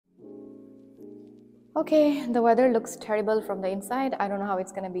Okay, the weather looks terrible from the inside. I don't know how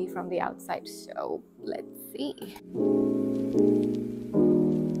it's gonna be from the outside, so let's see.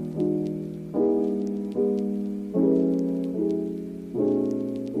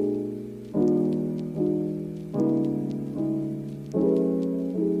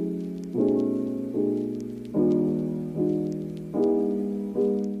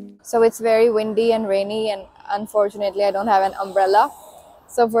 So it's very windy and rainy, and unfortunately I don't have an umbrella.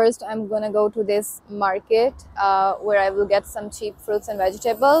 So first I'm gonna go to this market where I will get some cheap fruits and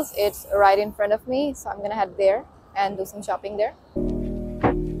vegetables. It's right in front of me, so I'm gonna head there and do some shopping there.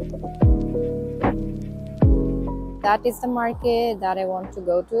 That is the market that I want to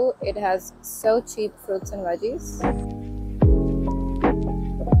go to. It has so cheap fruits and veggies.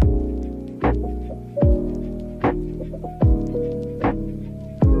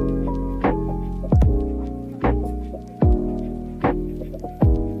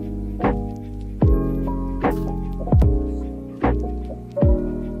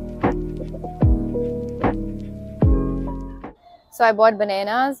 So I bought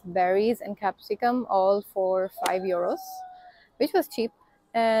bananas, berries, and capsicum all for €5, which was cheap.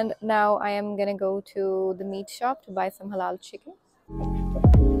 And now I am gonna go to the meat shop to buy some halal chicken.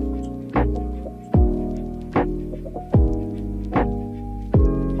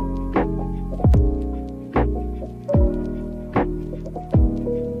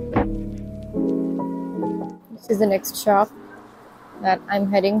 This is the next shop that I'm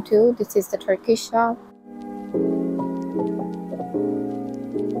heading to. This is the Turkish shop.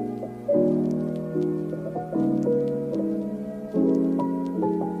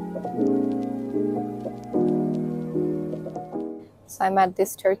 So I'm at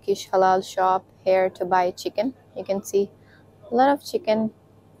this Turkish halal shop here to buy chicken. You can see a lot of chicken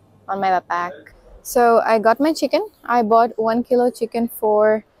on my backpack. So I got my chicken. I bought 1 kilo chicken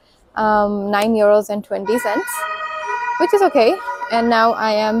for €9.20, which is okay. And now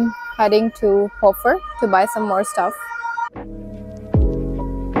I am heading to Hofer to buy some more stuff.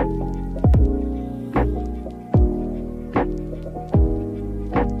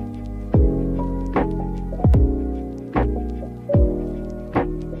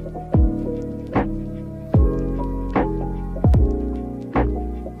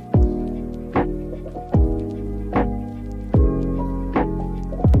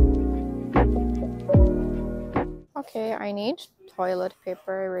 Okay, I need toilet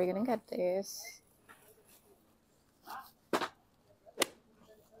paper. We're gonna get this.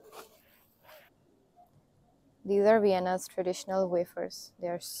 These are Vienna's traditional wafers. They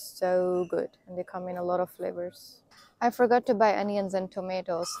are so good and they come in a lot of flavors. I forgot to buy onions and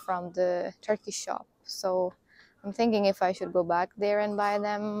tomatoes from the Turkish shop. So I'm thinking if I should go back there and buy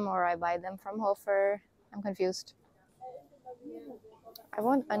them or I buy them from Hofer. I'm confused. I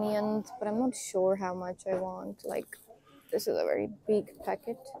want onions, but I'm not sure how much I want. Like, this is a very big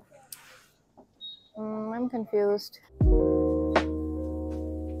packet. I'm confused.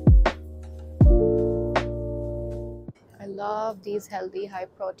 I love these healthy high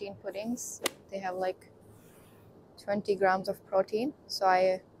protein puddings. They have like 20 grams of protein. So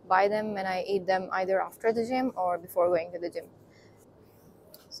I buy them and I eat them either after the gym or before going to the gym.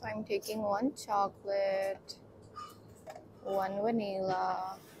 So I'm taking one chocolate, one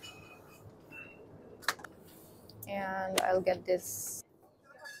vanilla, and I'll get this.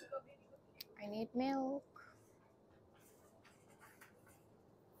 I need milk.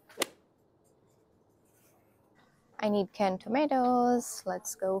 I need canned tomatoes.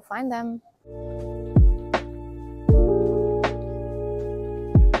 Let's go find them.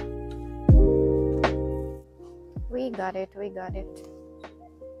 We got it, we got it.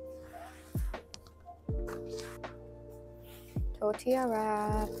 Tortilla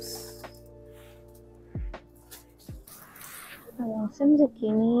wraps. I want some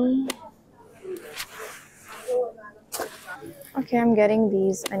zucchini. Okay, I'm getting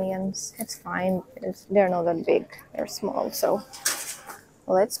these onions. It's fine. They're not that big. They're small, so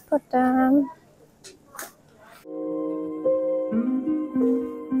let's put them.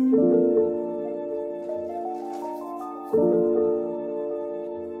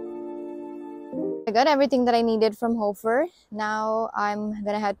 I got everything that I needed from Hofer. Now I'm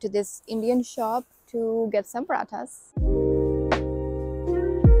gonna head to this Indian shop to get some parathas.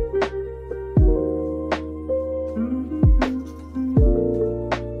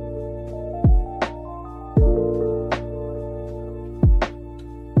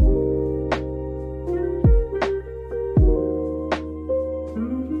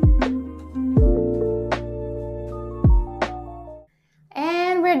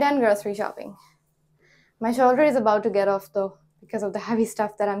 And we're done grocery shopping. My shoulder is about to get off though because of the heavy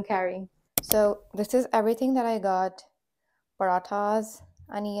stuff that I'm carrying. So this is everything that I got: parathas,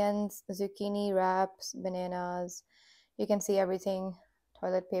 onions, zucchini wraps, bananas. You can see everything: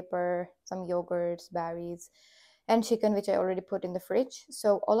 toilet paper, some yogurts, berries, and chicken, which I already put in the fridge.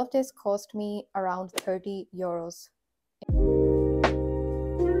 So all of this cost me around 30 euros.